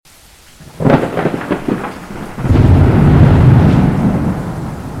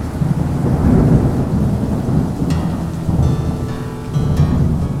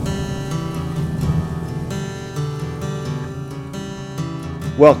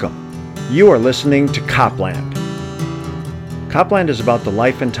Welcome. You are listening to Copland. Copland is about the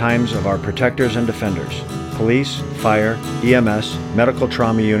life and times of our protectors and defenders, police, fire, EMS, medical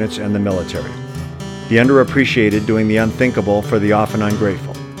trauma units, and the military. The underappreciated doing the unthinkable for the often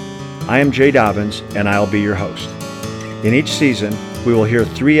ungrateful. I am Jay Dobbins, and I'll be your host. In each season, we will hear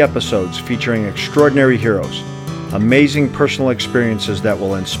 3 episodes featuring extraordinary heroes, amazing personal experiences that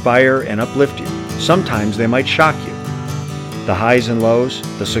will inspire and uplift you. Sometimes they might shock you. The highs and lows,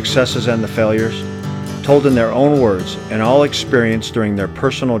 the successes and the failures, told in their own words and all experienced during their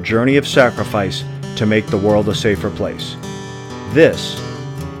personal journey of sacrifice to make the world a safer place. This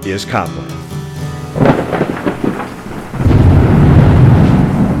is Copland.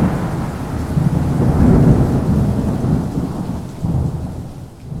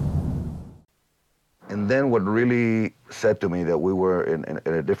 And then what really said to me that we were in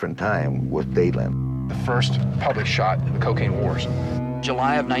a different time was Dadeland. The first published shot in the cocaine wars.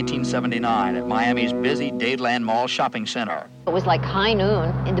 July of 1979 at Miami's busy Dadeland Mall shopping center. It was like high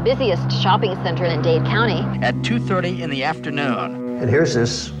noon in the busiest shopping center in Dade County. At 2:30 in the afternoon. And here's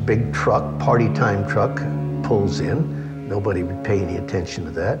this big truck, party time truck, pulls in. Nobody would pay any attention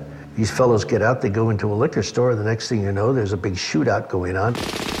to that. These fellows get out, they go into a liquor store, the next thing you know, there's a big shootout going on.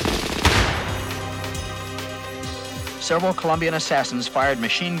 Several Colombian assassins fired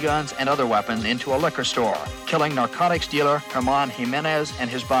machine guns and other weapons into a liquor store, killing narcotics dealer Herman Jimenez and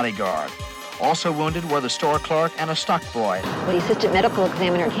his bodyguard. Also wounded were the store clerk and a stock boy. When the assistant medical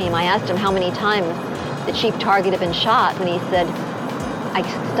examiner came, I asked him how many times the chief target had been shot. When he said, I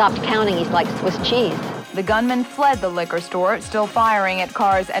stopped counting, he's like Swiss cheese. The gunman fled the liquor store, still firing at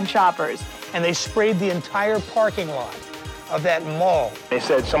cars and shoppers. And they sprayed the entire parking lot of that mall. They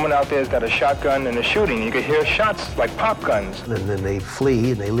said someone out there's got a shotgun and a shooting. You could hear shots like pop guns. And then they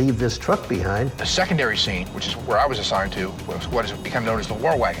flee and they leave this truck behind. The secondary scene, which is where I was assigned to, was what has become known as the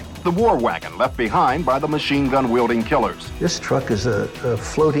war wagon. The war wagon left behind by the machine gun-wielding killers. This truck is a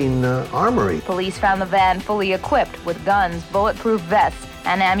floating armory. Police found the van fully equipped with guns, bulletproof vests,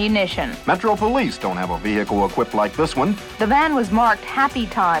 and ammunition. Metro Police don't have a vehicle equipped like this one. The van was marked Happy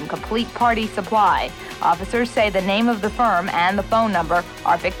Time Complete Party Supply. Officers say the name of the firm and the phone number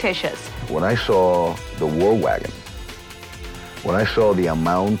are fictitious. When I saw the war wagon, when I saw the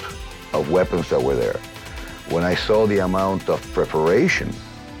amount of weapons that were there, when I saw the amount of preparation,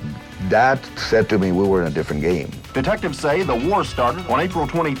 that said to me we were in a different game. Detectives say the war started on April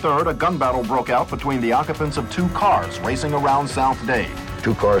 23rd. A gun battle broke out between the occupants of 2 cars racing around South Dade.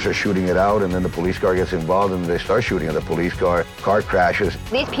 2 cars are shooting it out, and then the police car gets involved, and they start shooting at the police car. Car crashes.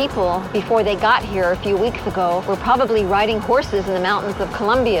 These people, before they got here a few weeks ago, were probably riding horses in the mountains of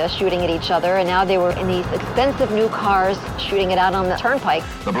Colombia shooting at each other, and now they were in these expensive new cars shooting it out on the turnpike.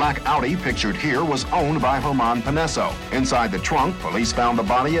 The black Audi pictured here was owned by Herman Paneso. Inside the trunk, police found the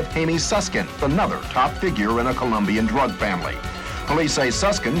body of Jaime Suskin, another top figure in a Colombian drug family. Police say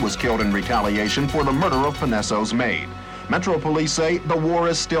Suskin was killed in retaliation for the murder of Paneso's maid. Metro Police say the war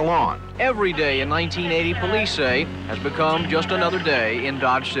is still on. Every day in 1980, police say, has become just another day in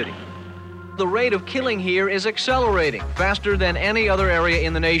Dodge City. The rate of killing here is accelerating, faster than any other area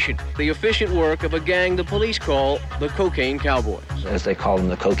in the nation. The efficient work of a gang the police call the Cocaine Cowboys. As they call them,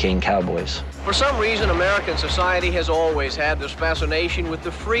 the Cocaine Cowboys. For some reason, American society has always had this fascination with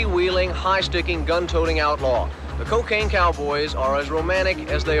the freewheeling, high-sticking, gun-toting outlaw. The Cocaine Cowboys are as romantic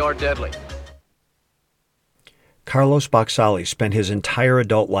as they are deadly. Carlos Boxali spent his entire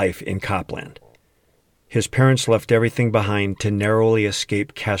adult life in Copland. His parents left everything behind to narrowly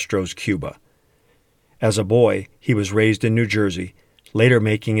escape Castro's Cuba. As a boy, he was raised in New Jersey, later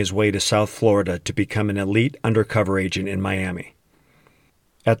making his way to South Florida to become an elite undercover agent in Miami.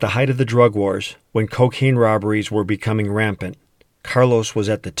 At the height of the drug wars, when cocaine robberies were becoming rampant, Carlos was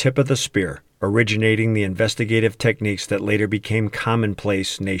at the tip of the spear, originating the investigative techniques that later became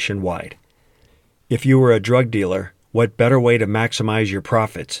commonplace nationwide. If you were a drug dealer, what better way to maximize your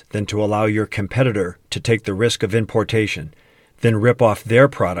profits than to allow your competitor to take the risk of importation, then rip off their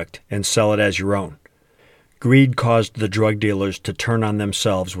product and sell it as your own? Greed caused the drug dealers to turn on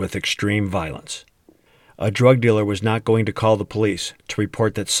themselves with extreme violence. A drug dealer was not going to call the police to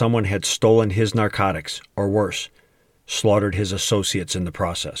report that someone had stolen his narcotics, or worse, slaughtered his associates in the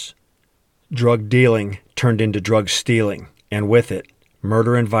process. Drug dealing turned into drug stealing, and with it,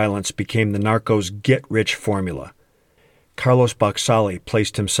 murder and violence became the narcos' get-rich formula. Carlos Boxali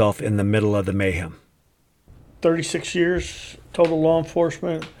placed himself in the middle of the mayhem. 36 years total law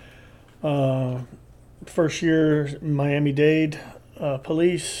enforcement. First year, Miami-Dade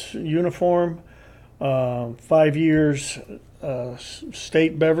police uniform. 5 years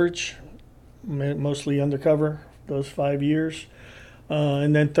state beverage, mostly undercover those 5 years.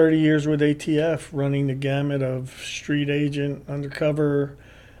 And then 30 years with ATF, running the gamut of street agent, undercover,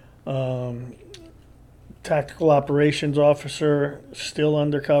 tactical operations officer, still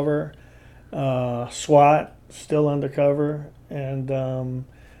undercover, SWAT, still undercover, and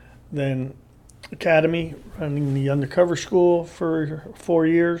then academy, running the undercover school for 4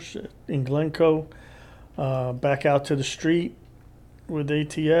 years in Glencoe, back out to the street with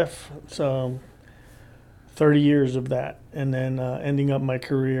ATF. So 30 years of that, and then ending up my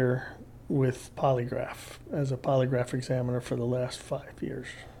career with polygraph as a polygraph examiner for the last 5 years.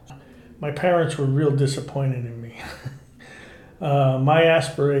 My parents were real disappointed in me. My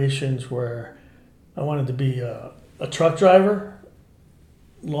aspirations were, I wanted to be a truck driver,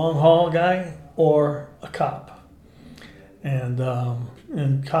 long haul guy, or a cop. And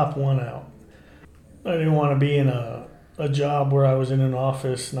cop won out. I didn't want to be in a job where I was in an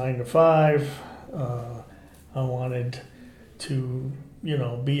office 9 to 5. I wanted to,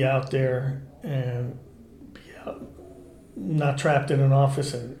 be out there and be out, not trapped in an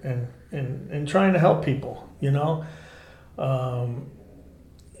office and trying to help people,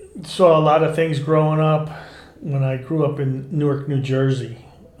 Saw a lot of things growing up when I grew up in Newark, New Jersey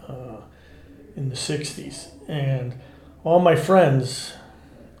in the 60s. And all my friends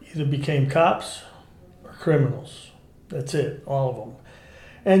either became cops or criminals. That's it, all of them.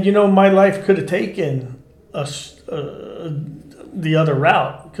 And, my life could have taken the other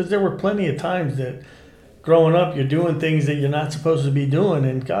route, because there were plenty of times that growing up you're doing things that you're not supposed to be doing,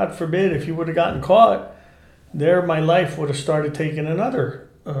 and God forbid if you would have gotten caught, my life would have started taking another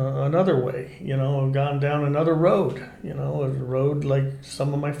way, gone down another road, a road like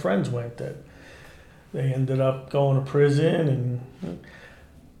some of my friends went, that they ended up going to prison,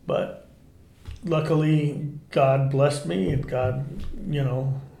 but luckily God blessed me, and God,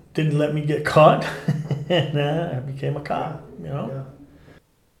 didn't let me get caught, and I became a cop, Yeah.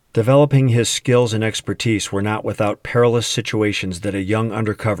 Developing his skills and expertise were not without perilous situations that a young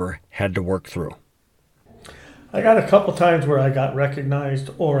undercover had to work through. I got a couple times where I got recognized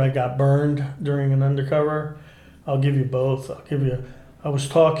or I got burned during an undercover. I'll give you both. I was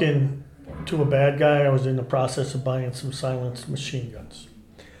talking to a bad guy. I was in the process of buying some silenced machine guns.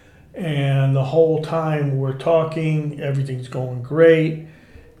 And the whole time we're talking, everything's going great.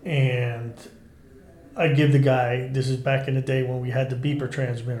 And I give the guy, this is back in the day when we had the beeper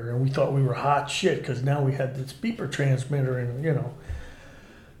transmitter, and we thought we were hot shit because now we had this beeper transmitter, and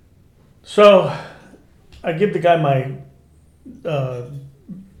So I give the guy my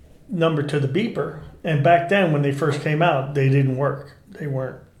number to the beeper, and back then when they first came out, they didn't work. They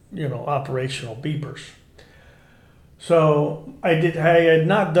weren't, operational beepers. So I had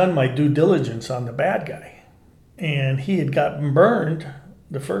not done my due diligence on the bad guy, and he had gotten burned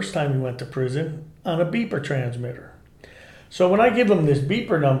the first time he went to prison on a beeper transmitter. So when I give him this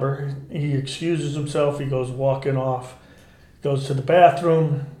beeper number, he excuses himself, he goes walking off, goes to the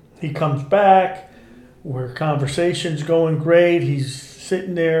bathroom, he comes back, where conversation's going great, he's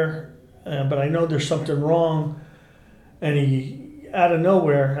sitting there, but I know there's something wrong, and he, out of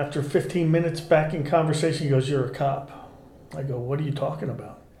nowhere, after 15 minutes back in conversation, he goes, "You're a cop." I go, "What are you talking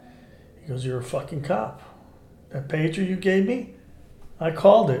about?" He goes, "You're a fucking cop. That pager you gave me, I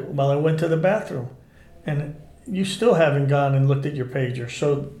called it while I went to the bathroom, and you still haven't gone and looked at your pager,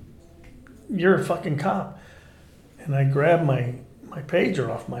 so you're a fucking cop." And I grabbed my pager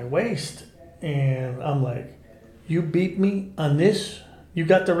off my waist, and I'm like, "You beat me on this? You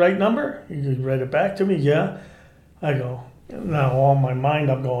got the right number?" He read it back to me. "Yeah." I go, now on my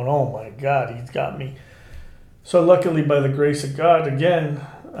mind, I'm going, "Oh my God, he's got me." So luckily, by the grace of God, again,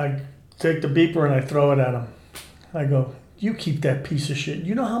 I take the beeper and I throw it at him. I go, "You keep that piece of shit.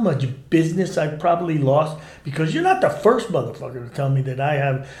 You know how much business I probably lost? Because you're not the first motherfucker to tell me that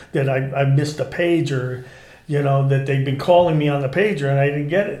I missed a page, or, that they've been calling me on the pager and I didn't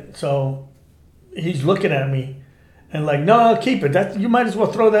get it." So he's looking at me and like, "No, keep it. You might as well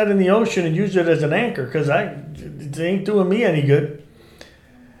throw that in the ocean and use it as an anchor, because it ain't doing me any good."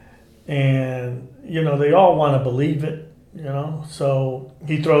 And, they all want to believe it. So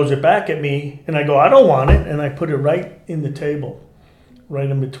he throws it back at me, and I go, "I don't want it," and I put it right in the table, right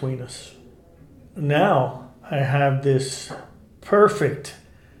in between us. Now I have this perfect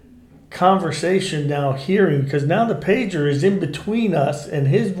conversation now hearing, because now the pager is in between us, and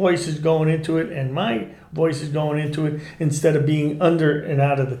his voice is going into it, and my voice is going into it, instead of being under and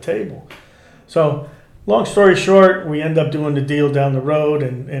out of the table. So long story short, we end up doing the deal down the road,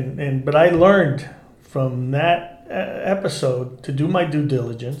 but I learned from that episode to do my due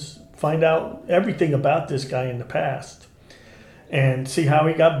diligence, find out everything about this guy in the past, and see how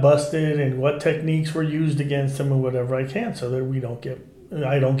he got busted and what techniques were used against him and whatever I can, so that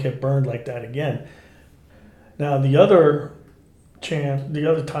I don't get burned like that again. Now the other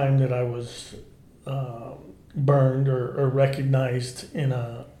time that I was burned or recognized in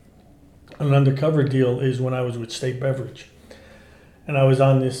an undercover deal is when I was with State Beverage, and I was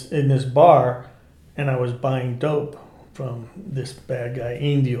in this bar, and I was buying dope from this bad guy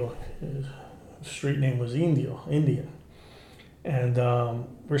Indio. His street name was Indian. And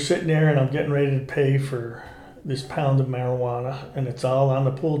we're sitting there, and I'm getting ready to pay for this pound of marijuana, and it's all on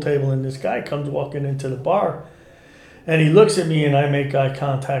the pool table, and this guy comes walking into the bar, and he looks at me, and I make eye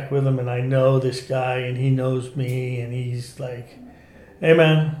contact with him, and I know this guy, and he knows me, and he's like, "Hey,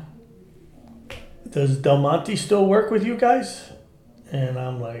 man, does Del Monte still work with you guys?" And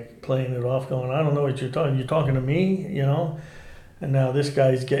I'm like playing it off, going, "I don't know what you're talking. You're talking to me, you know?" And now this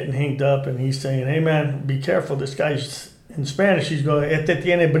guy's getting hinked up, and he's saying, "Hey, man, be careful. This guy's..." In Spanish, he's going, "Este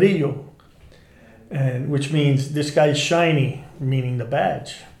tiene brillo," and which means this guy's shiny, meaning the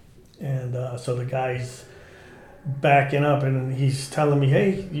badge. And so the guy's backing up, and he's telling me,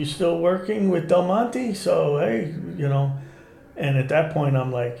 "Hey, you still working with Del Monte? So, hey, you know." And at that point,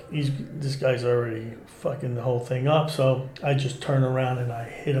 I'm like, this guy's already fucking the whole thing up. So I just turn around and I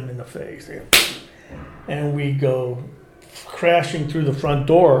hit him in the face. And we go crashing through the front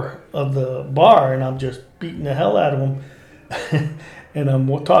door of the bar, and I'm just beating the hell out of him. And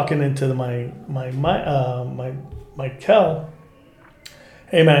I'm talking into my Kel.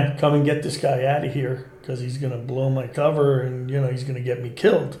 "Hey, man, come and get this guy out of here, because he's going to blow my cover, and, you know, he's going to get me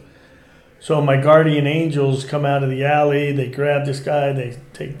killed." So my guardian angels come out of the alley. They grab this guy. They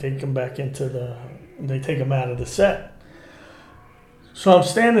take him back they take him out of the set. So I'm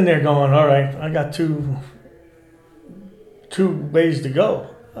standing there going, all right, I got two ways to go.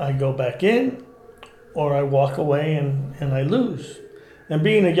 I go back in, or I walk away and I lose. And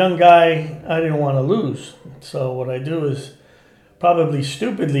being a young guy, I didn't want to lose. So what I do is probably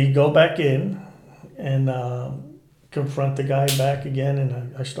stupidly go back in and confront the guy back again,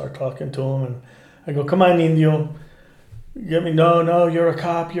 and I start talking to him, and I go, "Come on, Indio." Get me? No, you're a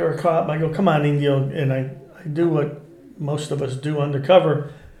cop. I go, "Come on, Indio." And I do what most of us do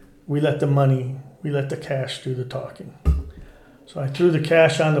undercover. We let the cash do the talking. So I threw the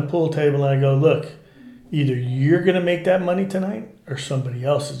cash on the pool table, and I go, "Look, either you're going to make that money tonight, or somebody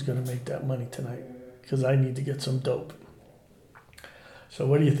else is going to make that money tonight, because I need to get some dope." So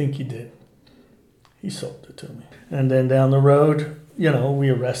what do you think he did? He sold it to me. And then down the road, you know, we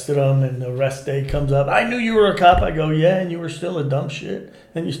arrested him, and the arrest day comes up. "I knew you were a cop." I go, "Yeah, and you were still a dumb shit,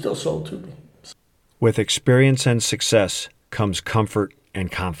 and you still sold to me." With experience and success comes comfort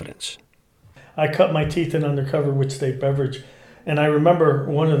and confidence. I cut my teeth in undercover with State Beverage. And I remember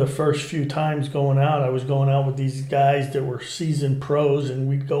one of the first few times going out, I was going out with these guys that were seasoned pros, and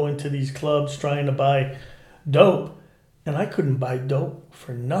we'd go into these clubs trying to buy dope, and I couldn't buy dope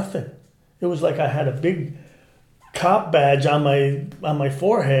for nothing. It was like I had a big cop badge on my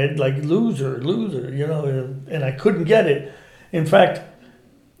forehead, like loser, you know, and I couldn't get it. In fact,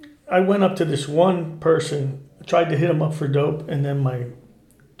 I went up to this one person, tried to hit him up for dope, and then my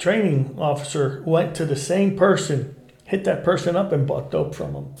training officer went to the same person, hit that person up, and bought dope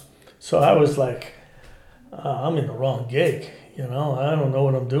from him. So I was like, I'm in the wrong gig, you know, I don't know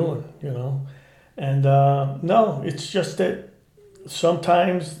what I'm doing, you know. And no, it's just that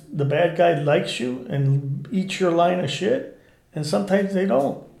sometimes the bad guy likes you and eats your line of shit, and sometimes they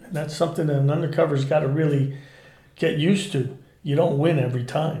don't. And that's something that an undercover's got to really get used to. You don't win every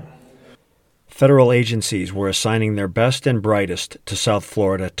time. Federal agencies were assigning their best and brightest to South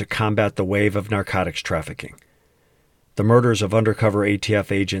Florida to combat the wave of narcotics trafficking. The murders of undercover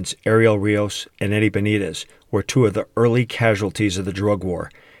ATF agents Ariel Rios and Eddie Benitez were two of the early casualties of the drug war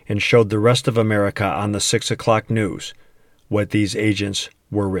and showed the rest of America on the 6 o'clock news what these agents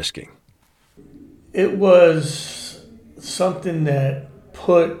were risking. It was something that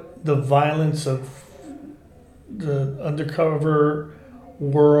put the violence of the undercover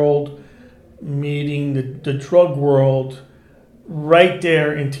world meeting the drug world right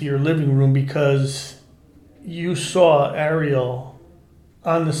there into your living room, because you saw Ariel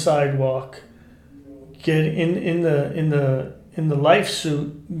on the sidewalk, get in the life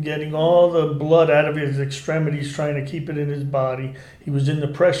suit, getting all the blood out of his extremities, trying to keep it in his body. He was in the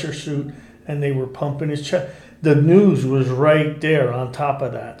pressure suit, and they were pumping his chest. The news was right there on top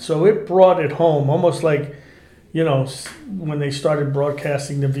of that. So it brought it home, almost like, you know, when they started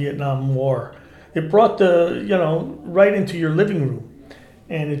broadcasting the Vietnam War. It brought right into your living room.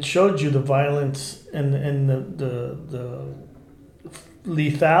 And it showed you the violence and the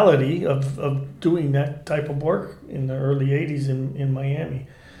lethality of doing that type of work in the early 80s in Miami.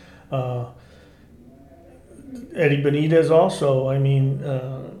 Eddie Benitez also, I mean,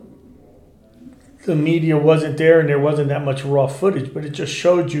 the media wasn't there and there wasn't that much raw footage, but it just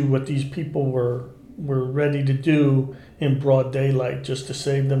showed you what these people were ready to do in broad daylight just to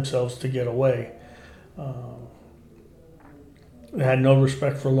save themselves to get away. They had no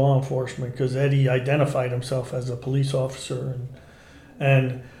respect for law enforcement because Eddie identified himself as a police officer,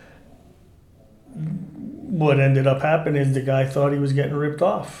 and what ended up happening is the guy thought he was getting ripped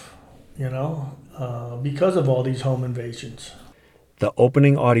off, because of all these home invasions. The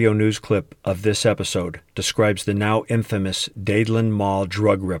opening audio news clip of this episode describes the now infamous Dadeland Mall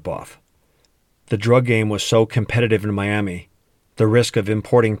drug ripoff. The drug game was so competitive in Miami, the risk of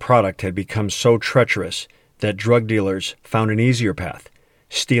importing product had become so treacherous that drug dealers found an easier path,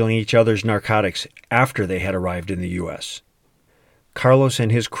 stealing each other's narcotics after they had arrived in the U.S. Carlos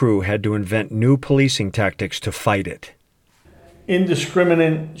and his crew had to invent new policing tactics to fight it.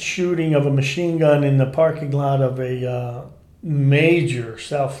 Indiscriminate shooting of a machine gun in the parking lot of a major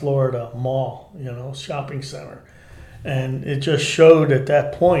South Florida mall, shopping center. And it just showed at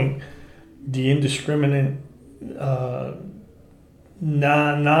that point the indiscriminate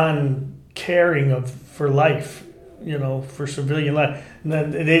non-caring for life, for civilian life. And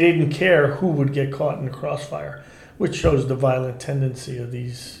they didn't care who would get caught in the crossfire, which shows the violent tendency of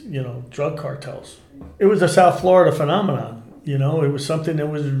these, drug cartels. It was a South Florida phenomenon. It was something that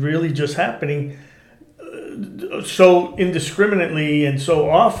was really just happening so indiscriminately and so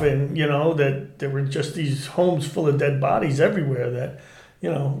often, that there were just these homes full of dead bodies everywhere that,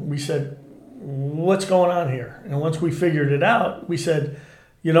 we said, what's going on here? And once we figured it out, we said,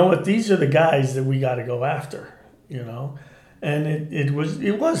 you know what, these are the guys that we got to go after, And it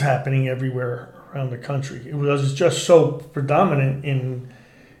was happening everywhere around the country. It was just so predominant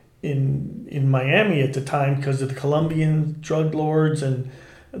in Miami at the time because of the Colombian drug lords, and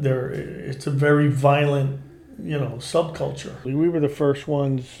it's a very violent, subculture. We were the first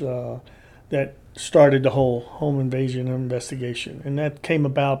ones that started the whole home invasion investigation, and that came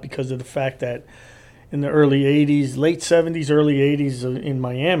about because of the fact that in the early 80s, late 70s, early 80s in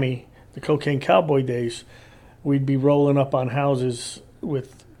Miami, the cocaine cowboy days, we'd be rolling up on houses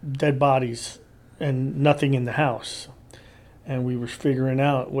with dead bodies and nothing in the house. And we were figuring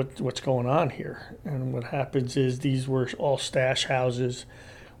out what's going on here. And what happens is these were all stash houses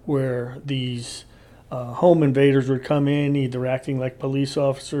where these home invaders would come in, either acting like police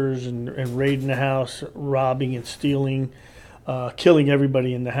officers and raiding the house, robbing and stealing, killing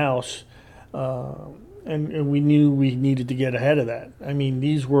everybody in the house. And we knew we needed to get ahead of that. I mean,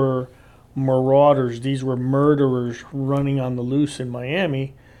 these were marauders. These were murderers running on the loose in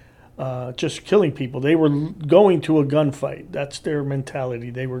Miami, just killing people. They were going to a gunfight. That's their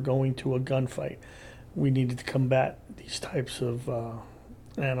mentality. They were going to a gunfight. We needed to combat these types of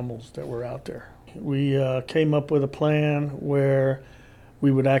animals that were out there. We came up with a plan where we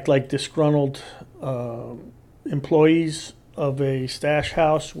would act like disgruntled employees of a stash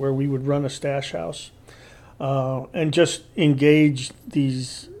house, where we would run a stash house, and just engage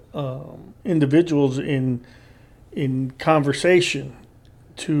these individuals in conversation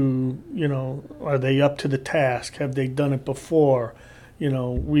to, are they up to the task? Have they done it before?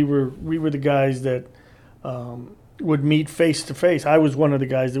 We were the guys that would meet face to face. I was one of the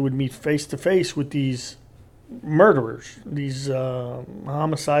guys that would meet face to face with these murderers, these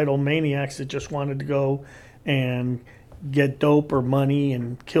homicidal maniacs that just wanted to go and get dope or money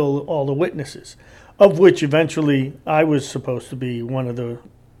and kill all the witnesses, of which eventually I was supposed to be one of the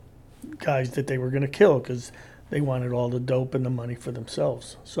guys that they were going to kill because they wanted all the dope and the money for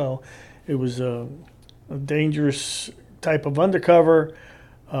themselves. So it was a dangerous type of undercover.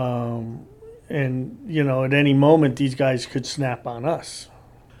 And, at any moment, these guys could snap on us.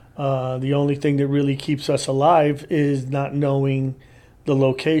 The only thing that really keeps us alive is not knowing the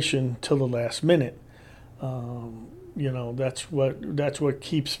location till the last minute. That's what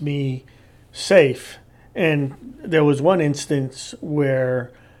keeps me safe. And there was one instance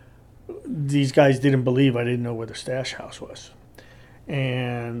where these guys didn't believe I didn't know where the stash house was.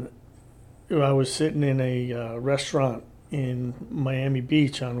 And I was sitting in a restaurant in Miami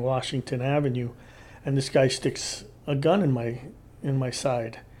Beach on Washington Avenue, and this guy sticks a gun in my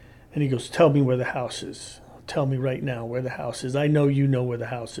side, and he goes, "Tell me where the house is. Tell me right now where the house is. I know you know where the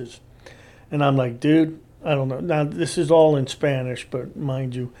house is." And I'm like, "Dude, I don't know." Now this is all in Spanish, but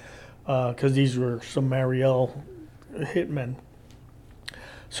mind you, because these were some Mariel hitmen.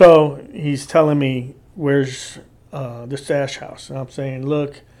 So he's telling me, "Where's the stash house?" And I'm saying,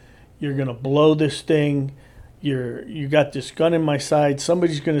 "Look, you're gonna blow this thing. you got this gun in my side.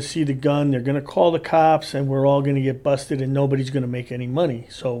 Somebody's going to see the gun. They're going to call the cops, and we're all going to get busted, and nobody's going to make any money.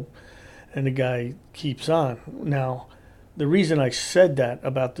 So, and the guy keeps on. Now, the reason I said that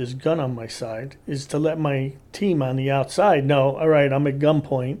about this gun on my side is to let my team on the outside know, all right, I'm at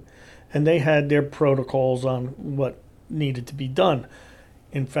gunpoint, and they had their protocols on what needed to be done.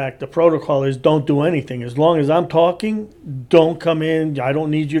 In fact, the protocol is don't do anything. As long as I'm talking, don't come in. I don't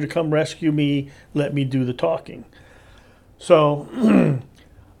need you to come rescue me. Let me do the talking. So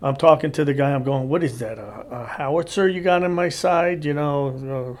I'm talking to the guy. I'm going, what is that, a howitzer you got on my side? You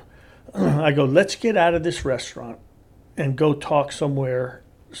know, I go, let's get out of this restaurant and go talk somewhere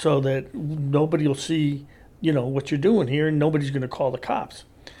so that nobody will see, you know, what you're doing here, and nobody's going to call the cops.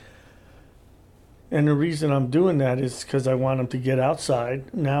 And the reason I'm doing that is because I want them to get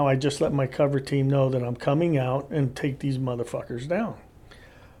outside. Now I just let my cover team know that I'm coming out and take these motherfuckers down.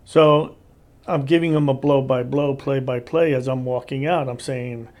 So I'm giving them a blow-by-blow, play-by-play as I'm walking out. I'm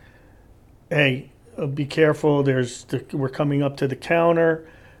saying, hey, be careful. We're coming up to the counter.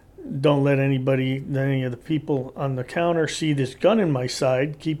 Don't let any of the people on the counter see this gun in my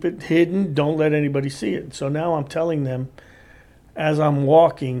side. Keep it hidden. Don't let anybody see it. So now I'm telling them, as I'm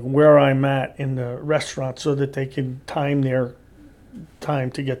walking, where I'm at in the restaurant so that they can time their time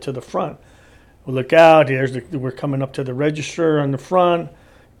to get to the front. Well, look out, we're coming up to the register on the front.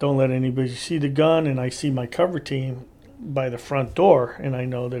 Don't let anybody see the gun. And I see my cover team by the front door, and I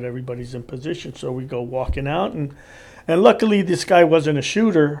know that everybody's in position. So we go walking out, and luckily this guy wasn't a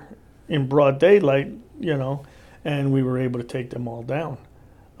shooter in broad daylight, you know, and we were able to take them all down.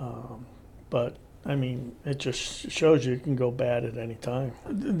 But I mean, it just shows you it can go bad at any time.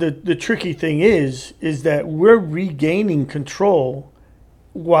 The tricky thing is that we're regaining control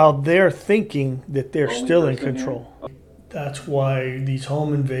while they're thinking that they're still in control. That's why these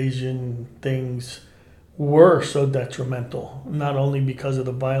home invasion things were so detrimental, not only because of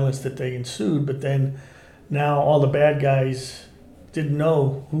the violence that they ensued, but then now all the bad guys didn't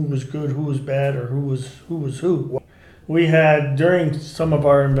know who was good, who was bad, or who was who. We had, during some of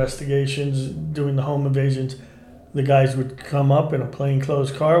our investigations, doing the home invasions, the guys would come up in a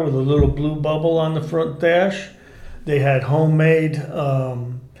plainclothes car with a little blue bubble on the front dash. They had homemade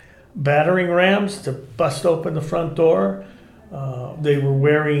battering rams to bust open the front door. They were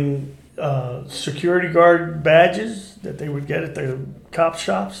wearing security guard badges that they would get at the cop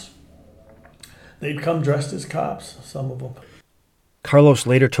shops. They'd come dressed as cops, some of them. Carlos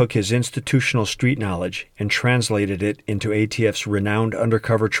later took his institutional street knowledge and translated it into ATF's renowned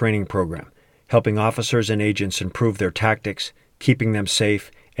undercover training program, helping officers and agents improve their tactics, keeping them safe,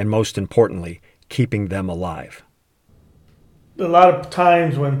 and most importantly, keeping them alive. A lot of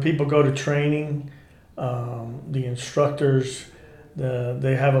times when people go to training, the instructors,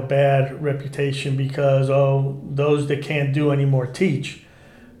 they have a bad reputation because, those that can't do anymore teach.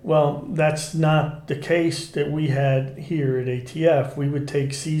 Well, that's not the case that we had here at ATF. We would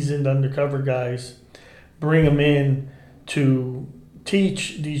take seasoned undercover guys, bring them in to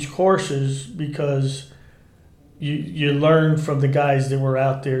teach these courses because you learn from the guys that were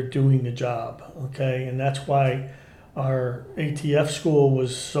out there doing the job, okay? And that's why our ATF school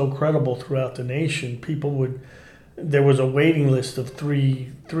was so credible throughout the nation. There was a waiting list of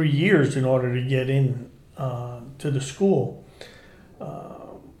three years in order to get in to the school.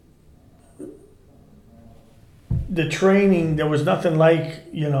 The training, there was nothing like,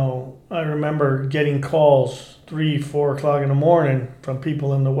 I remember getting calls 3-4 o'clock in the morning from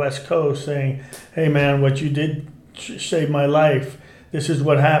people in the West Coast saying, hey man, what you did saved my life. This is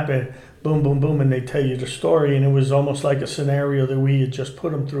what happened. Boom, boom, boom. And they tell you the story. And it was almost like a scenario that we had just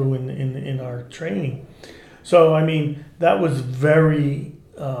put them through in our training. So, I mean, that was very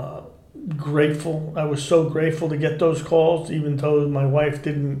grateful. I was so grateful to get those calls, even though my wife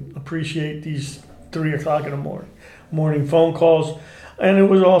didn't appreciate these 3 o'clock in the morning phone calls. And it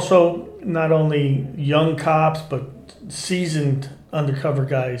was also not only young cops, but seasoned undercover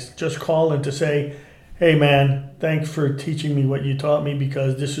guys just calling to say, hey man, thanks for teaching me what you taught me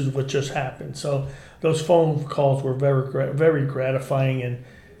because this is what just happened. So those phone calls were very, very gratifying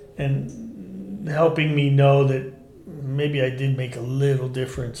and helping me know that maybe I did make a little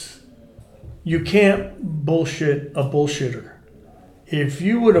difference. You can't bullshit a bullshitter. If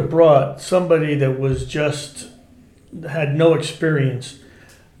you would have brought somebody that had no experience,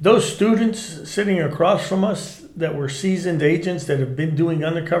 those students sitting across from us that were seasoned agents that have been doing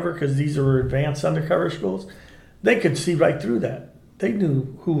undercover, because these are advanced undercover schools, they could see right through that. They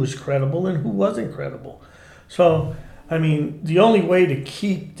knew who was credible and who wasn't credible. So, I mean, the only way to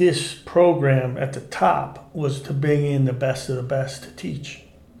keep this program at the top was to bring in the best of the best to teach.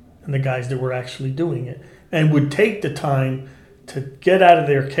 and the guys that were actually doing it, and would take the time to get out of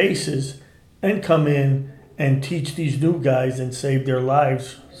their cases and come in and teach these new guys and save their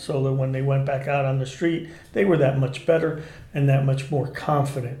lives, so that when they went back out on the street, they were that much better and that much more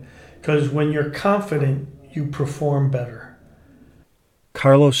confident. Because when you're confident, you perform better.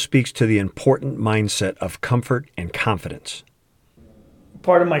 Carlos speaks to the important mindset of comfort and confidence.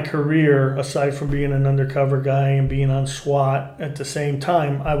 Part of my career, aside from being an undercover guy and being on SWAT at the same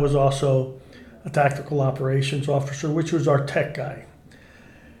time, I was also a tactical operations officer, which was our tech guy.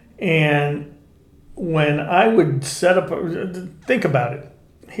 And when I would set up, think about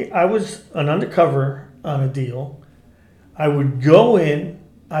it. I was an undercover on a deal. I would go in,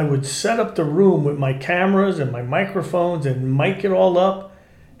 I would set up the room with my cameras and my microphones and mic it all up.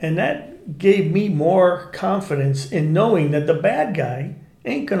 And that gave me more confidence in knowing that the bad guy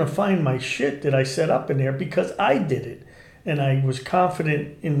ain't going to find my shit that I set up in there because I did it. And I was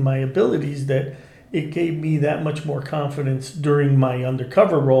confident in my abilities that it gave me that much more confidence during my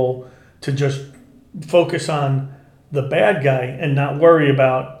undercover role to just focus on the bad guy and not worry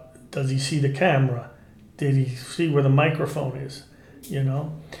about, does he see the camera? Did he see where the microphone is? You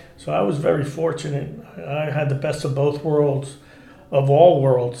know? So I was very fortunate. I had the best of both worlds, of all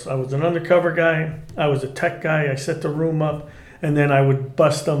worlds. I was an undercover guy. I was a tech guy. I set the room up, and then I would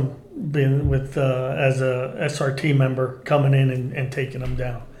bust them with as a SRT member coming in and taking them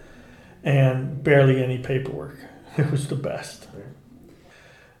down. And barely any paperwork. It was the best.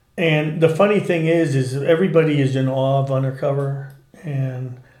 And the funny thing is everybody is in awe of undercover,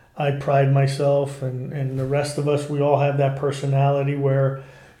 and I pride myself, and the rest of us, we all have that personality where,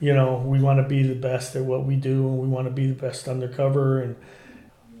 you know, we want to be the best at what we do, and we want to be the best undercover, and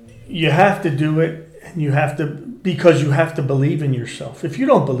you have to do it, and you have to, because you have to believe in yourself. If you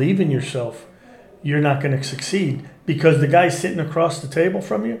don't believe in yourself, you're not going to succeed, because the guy sitting across the table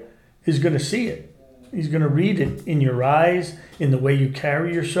from you is going to see it. He's going to read it in your eyes, in the way you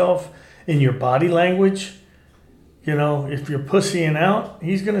carry yourself, in your body language. You know, if you're pussying out,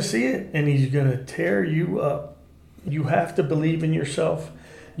 he's going to see it, and he's going to tear you up. You have to believe in yourself.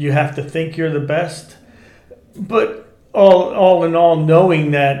 You have to think you're the best. But all in all,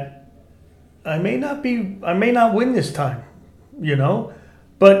 knowing that I may not win this time, you know,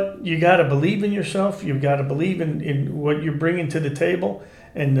 but you got to believe in yourself. You've got to believe in what you're bringing to the table,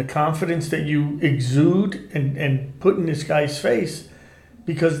 and the confidence that you exude and put in this guy's face,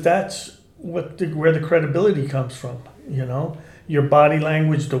 because that's where the credibility comes from, you know? Your body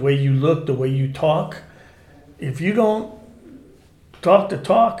language, the way you look, the way you talk. If you don't talk the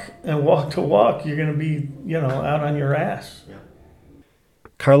talk and walk the walk, you're going to be, you know, out on your ass. Yeah.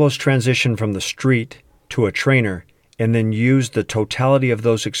 Carlos transitioned from the street to a trainer and then used the totality of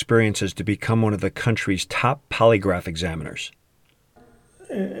those experiences to become one of the country's top polygraph examiners.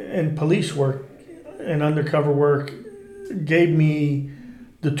 And police work and undercover work gave me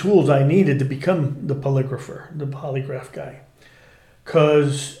the tools I needed to become the polygrapher, the polygraph guy.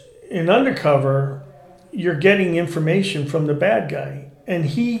 Because in undercover, you're getting information from the bad guy, and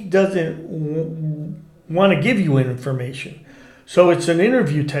he doesn't want to give you information. So it's an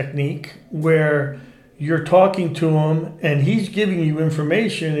interview technique where you're talking to him, and he's giving you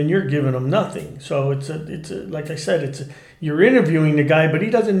information, and you're giving him nothing. So it's like I said, you're interviewing the guy, but he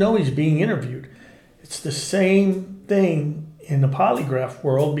doesn't know he's being interviewed. It's the same thing in the polygraph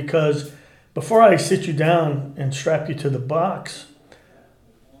world, because before I sit you down and strap you to the box,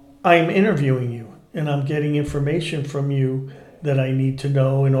 I'm interviewing you, and I'm getting information from you that I need to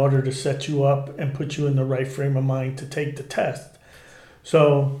know in order to set you up and put you in the right frame of mind to take the test.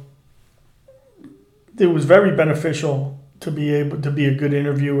 So it was very beneficial to be able to be a good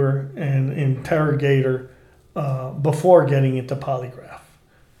interviewer and interrogator before getting into polygraph.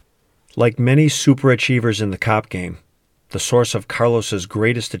 Like many superachievers in the cop game, the source of Carlos's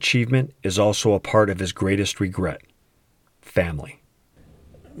greatest achievement is also a part of his greatest regret: family.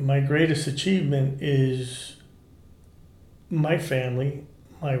 My greatest achievement is my family,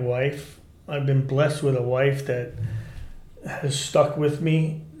 my wife. I've been blessed with a wife that has stuck with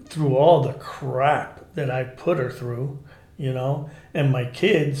me through all the crap that I put her through, you know, and my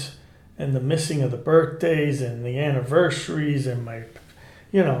kids, and the missing of the birthdays and the anniversaries, and my,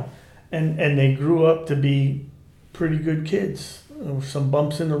 you know, and they grew up to be pretty good kids. There were some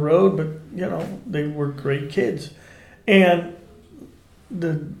bumps in the road, but, you know, they were great kids. And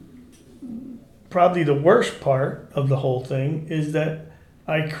probably the worst part of the whole thing is that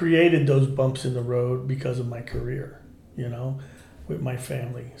I created those bumps in the road because of my career, you know, with my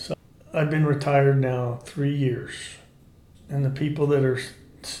family. So I've been retired now 3 years, and the people that are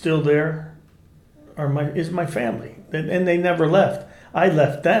still there is my family, and they never left. I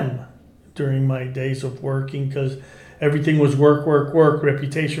left them during my days of working because everything was work,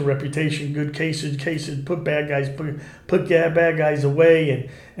 reputation, good cases, put bad guys away,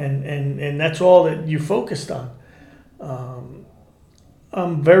 and that's all that you focused on.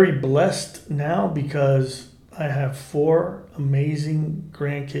 I'm very blessed now because I have 4 amazing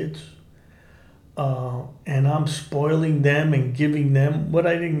grandkids, and I'm spoiling them and giving them what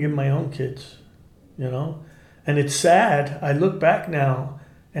I didn't give my own kids, you know? And it's sad. I look back now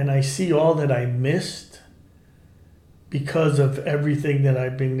and I see all that I missed because of everything that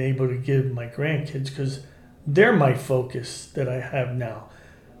I've been able to give my grandkids, because they're my focus that I have now.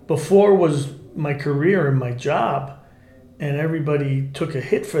 Before was my career and my job, and everybody took a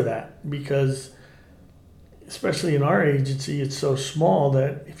hit for that because, especially in our agency, it's so small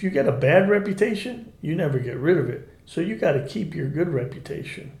that if you get a bad reputation, you never get rid of it. So you got to keep your good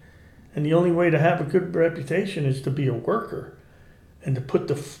reputation. And the only way to have a good reputation is to be a worker and to put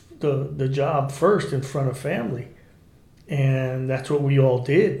the job first in front of family. And that's what we all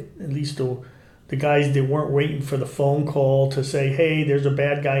did, at least the guys that weren't waiting for the phone call to say, hey, there's a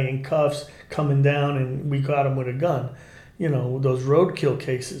bad guy in cuffs coming down and we got him with a gun. You know, those roadkill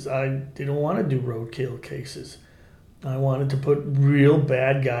cases. I didn't want to do roadkill cases. I wanted to put real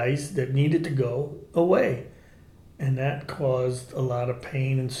bad guys that needed to go away. And that caused a lot of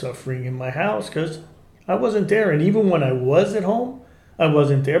pain and suffering in my house because I wasn't there. And even when I was at home, I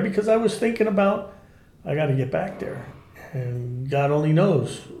wasn't there because I was thinking about, I got to get back there. And God only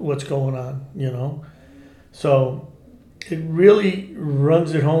knows what's going on, you know. So it really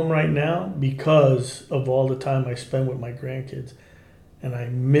runs it home right now because of all the time I spend with my grandkids. And I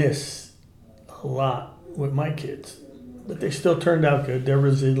miss a lot with my kids. But they still turned out good. They're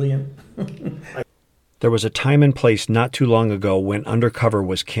resilient. There was a time and place not too long ago when undercover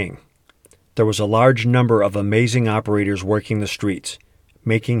was king. There was a large number of amazing operators working the streets,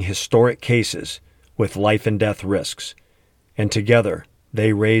 making historic cases with life and death risks. And together,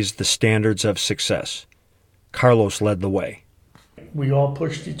 they raised the standards of success. Carlos led the way. We all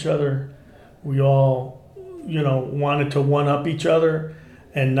pushed each other. We all, wanted to one-up each other,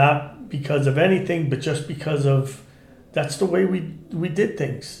 and not because of anything, but just because of that's the way we did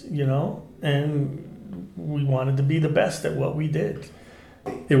things, and we wanted to be the best at what we did.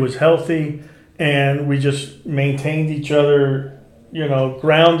 It was healthy, and we just maintained each other,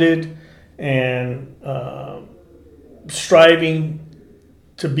 grounded and striving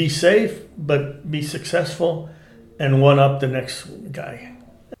to be safe, but be successful and one up the next guy.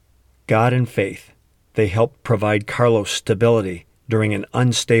 God and faith, they helped provide Carlos stability during an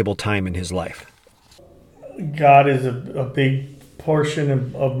unstable time in his life. God is a big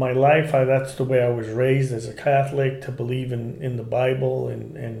portion of my life. That's the way I was raised as a Catholic, to believe in the Bible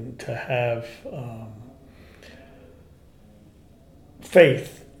and to have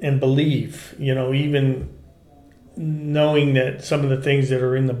faith and believe, even knowing that some of the things that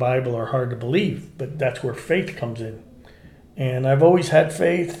are in the Bible are hard to believe, but that's where faith comes in. And I've always had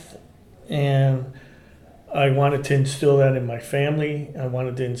faith, and I wanted to instill that in my family. I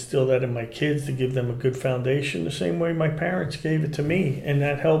wanted to instill that in my kids, to give them a good foundation the same way my parents gave it to me. And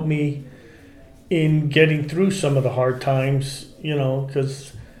that helped me in getting through some of the hard times,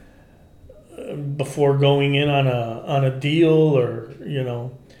 because before going in on a deal or,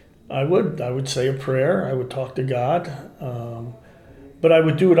 I would say a prayer. I would talk to God, but I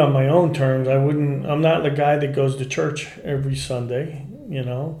would do it on my own terms. I'm not the guy that goes to church every Sunday,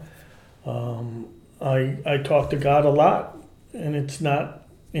 I talk to God a lot, and it's not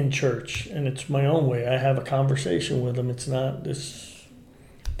in church, and it's my own way. I have a conversation with him. It's not this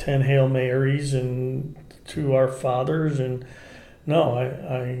 10 Hail Marys and 2 Our Fathers, and no,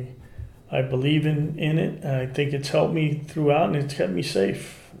 I believe in it. I think it's helped me throughout, and it's kept me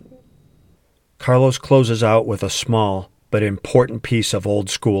safe. Carlos closes out with a small but important piece of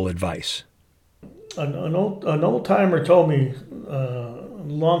old school advice. An old timer told me a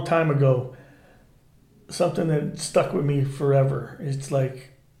long time ago something that stuck with me forever. It's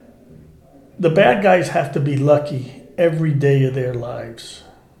like, the bad guys have to be lucky every day of their lives.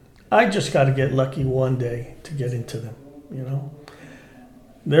 I just got to get lucky one day to get into them,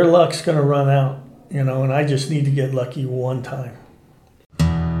 Their luck's going to run out, and I just need to get lucky one time.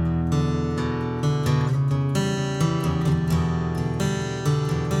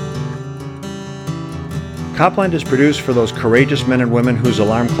 Copland is produced for those courageous men and women whose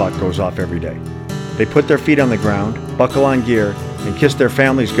alarm clock goes off every day. They put their feet on the ground, buckle on gear, and kiss their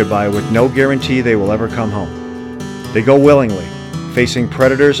families goodbye with no guarantee they will ever come home. They go willingly, facing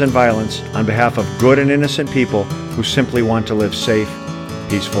predators and violence on behalf of good and innocent people who simply want to live safe,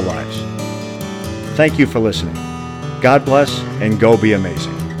 peaceful lives. Thank you for listening. God bless, and go be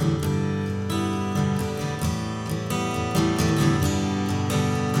amazing.